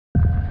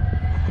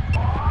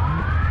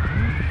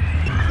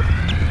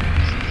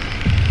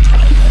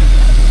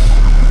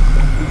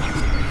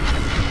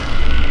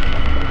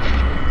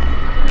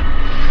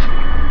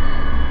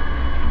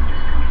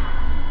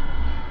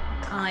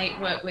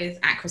work with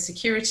Aqua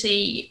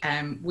Security.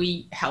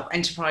 We help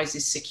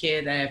enterprises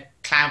secure their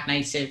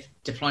cloud-native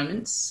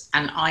deployments,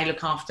 and I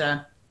look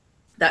after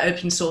the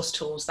open source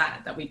tools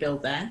that we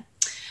build there.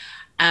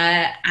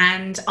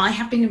 And I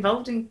have been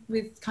involved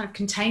with kind of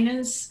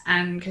containers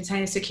and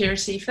container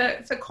security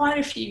for quite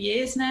a few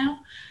years now.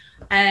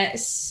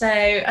 So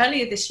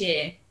earlier this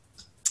year,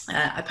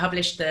 I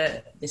published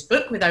this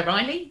book with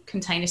O'Reilly,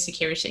 Container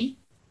Security.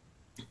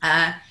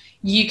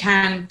 You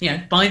can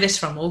buy this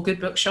from all good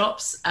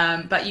bookshops,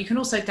 but you can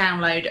also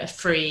download a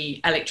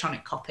free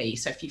electronic copy.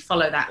 So if you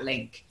follow that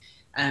link,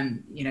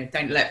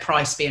 don't let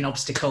price be an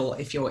obstacle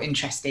if you're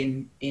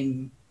interested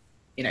in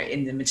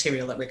the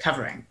material that we're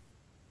covering.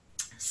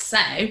 So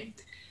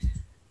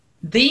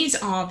these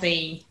are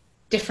the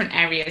different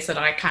areas that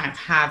I kind of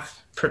have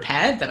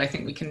prepared that I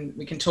think we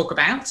can talk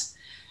about.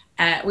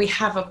 We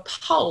have a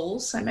poll,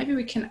 so maybe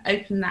we can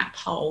open that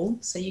poll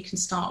so you can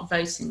start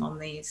voting on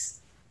these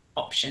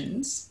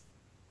options.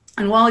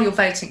 And while you're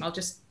voting, I'll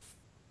just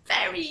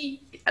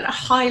very at a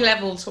high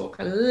level talk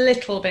a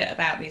little bit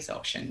about these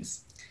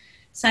options.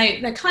 So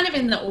they're kind of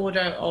in the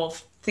order of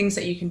things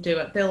that you can do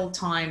at build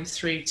time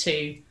through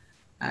to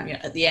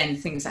at the end,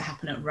 things that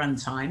happen at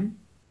runtime.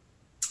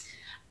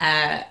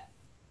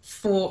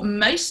 For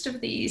most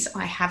of these,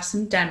 I have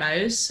some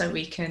demos so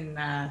we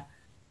can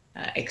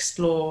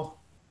explore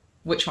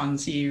which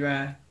ones we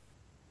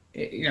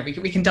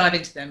can dive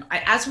into them.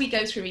 As we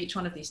go through each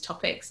one of these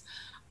topics,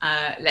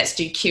 let's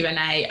do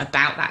Q&A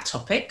about that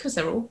topic because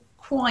they're all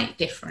quite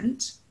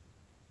different.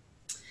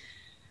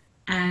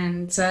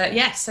 And so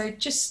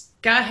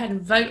just go ahead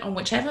and vote on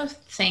whichever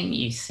thing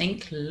you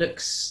think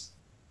looks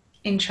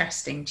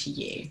interesting to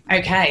you.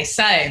 Okay,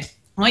 so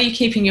are you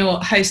keeping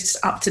your hosts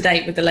up to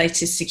date with the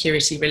latest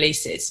security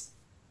releases?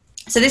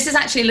 So this is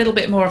actually a little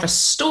bit more of a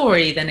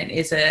story than it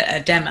is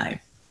a demo.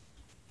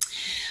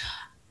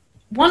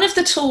 One of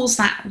the tools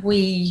that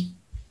we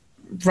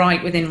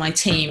write within my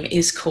team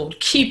is called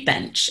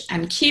Kubebench,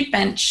 and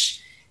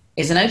Kubebench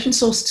is an open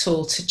source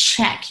tool to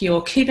check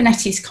your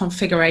Kubernetes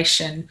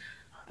configuration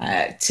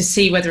to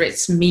see whether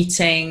it's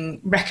meeting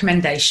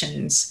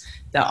recommendations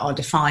that are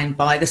defined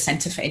by the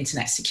Center for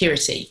Internet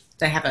Security.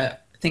 They have a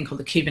thing called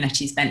the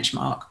Kubernetes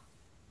benchmark,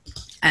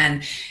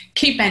 and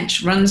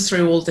Kubebench runs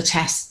through all the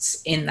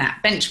tests in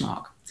that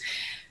benchmark.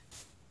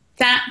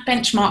 That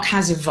benchmark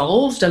has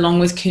evolved along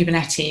with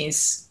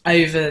Kubernetes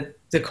over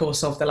the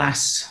course of the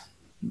last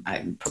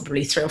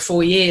probably 3 or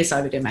 4 years,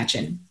 I would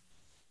imagine.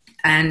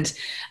 And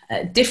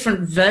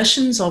different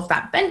versions of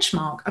that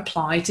benchmark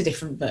apply to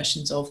different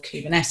versions of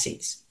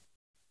Kubernetes.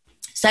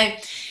 So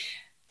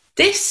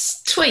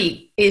this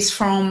tweet is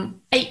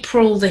from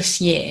April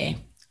this year,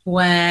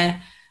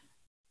 where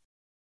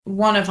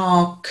one of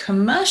our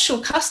commercial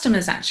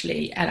customers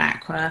actually at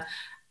Aqua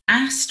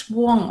asked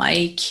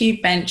why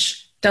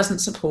Kubebench doesn't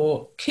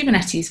support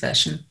Kubernetes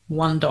version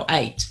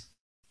 1.8.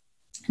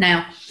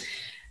 Now,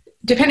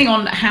 depending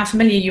on how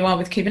familiar you are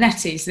with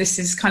Kubernetes, this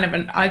is kind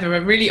of either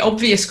a really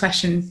obvious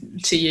question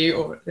to you,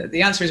 or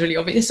the answer is really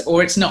obvious,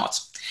 or it's not.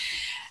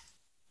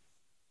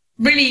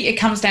 Really, it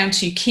comes down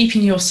to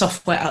keeping your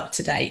software up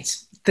to date.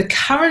 The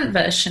current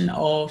version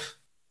of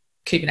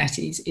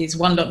Kubernetes is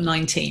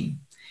 1.19.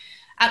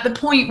 At the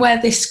point where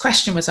this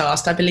question was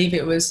asked, I believe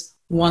it was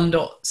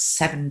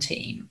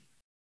 1.17.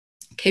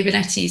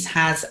 Kubernetes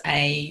has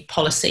a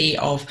policy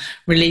of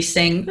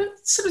releasing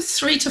sort of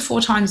 3 to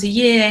 4 times a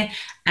year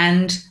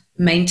and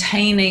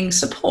maintaining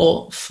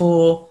support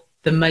for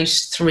the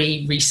most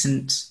 3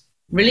 recent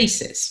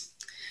releases.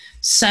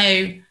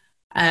 So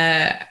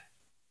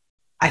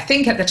I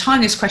think at the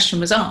time this question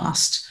was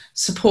asked,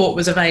 support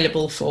was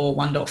available for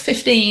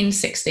 1.15,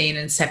 16,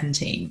 and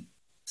 17,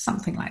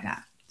 something like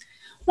that.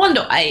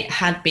 1.8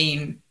 had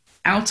been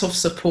out of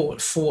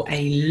support for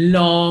a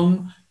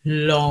long,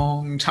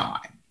 long time.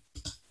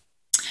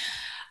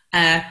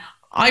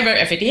 I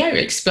wrote a video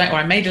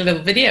I made a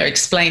little video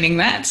explaining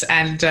that,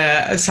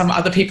 and some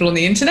other people on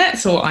the internet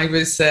thought I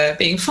was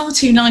being far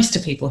too nice to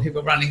people who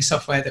were running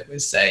software that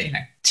was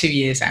 2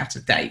 years out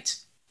of date.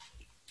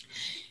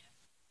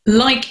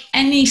 Like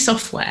any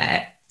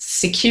software,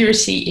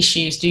 security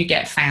issues do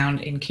get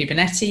found in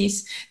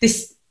Kubernetes.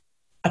 This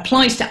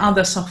applies to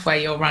other software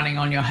you're running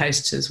on your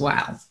hosts as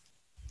well.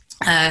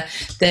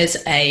 There's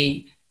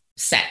a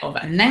set of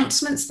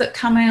announcements that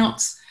come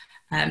out.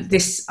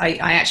 I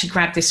actually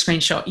grabbed this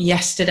screenshot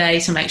yesterday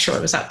to make sure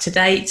it was up to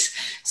date.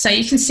 So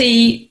you can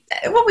see,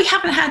 well, we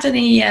haven't had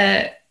any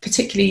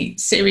particularly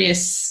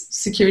serious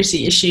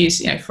security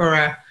issues, for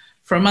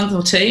a month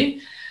or 2,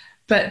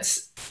 but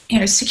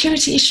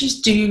security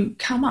issues do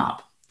come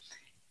up.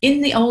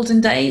 In the olden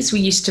days,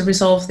 we used to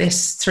resolve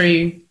this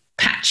through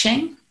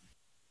patching,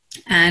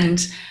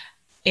 and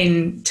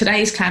in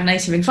today's cloud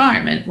native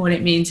environment, what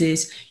it means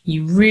is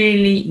you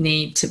really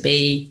need to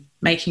be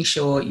making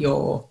sure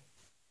you're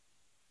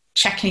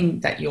checking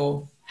that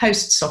your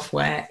host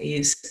software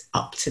is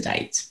up to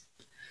date.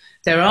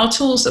 There are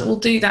tools that will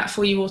do that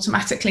for you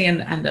automatically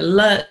and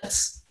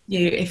alerts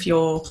you if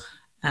you're,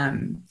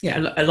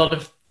 a lot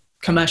of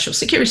commercial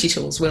security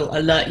tools will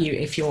alert you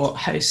if your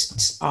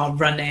hosts are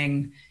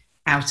running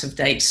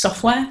out-of-date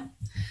software.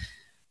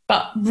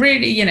 But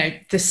really, you know,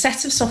 the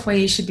set of software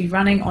you should be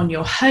running on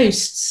your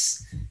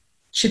hosts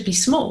should be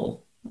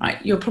small, right?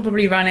 You're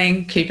probably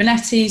running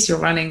Kubernetes, you're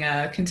running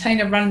a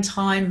container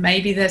runtime,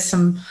 maybe there's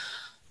some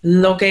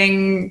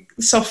logging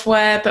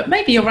software, but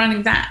maybe you're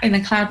running that in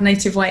a cloud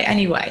native way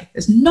anyway.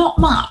 There's not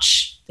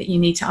much that you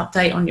need to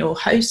update on your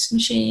host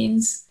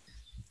machines.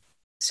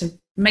 So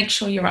make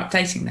sure you're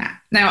updating that.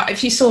 Now,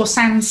 if you saw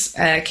Sam's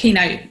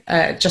keynote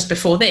just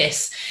before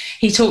this,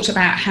 he talked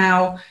about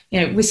how,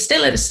 you know, we're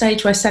still at a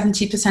stage where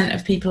 70%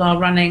 of people are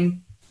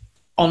running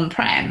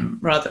on-prem,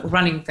 rather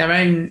running their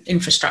own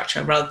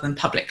infrastructure rather than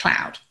public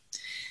cloud.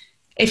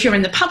 If you're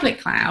in the public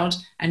cloud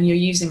and you're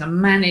using a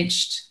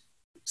managed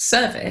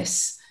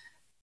service,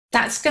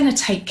 that's going to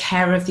take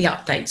care of the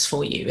updates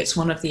for you. It's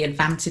one of the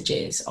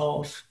advantages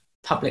of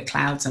public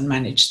clouds and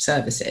managed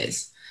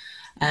services.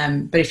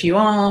 But if you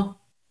are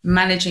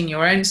managing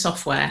your own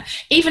software,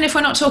 even if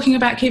we're not talking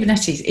about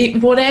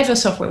Kubernetes, whatever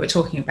software we're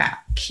talking about,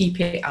 keep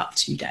it up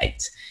to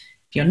date.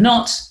 If you're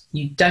not,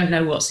 you don't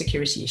know what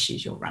security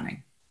issues you're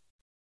running.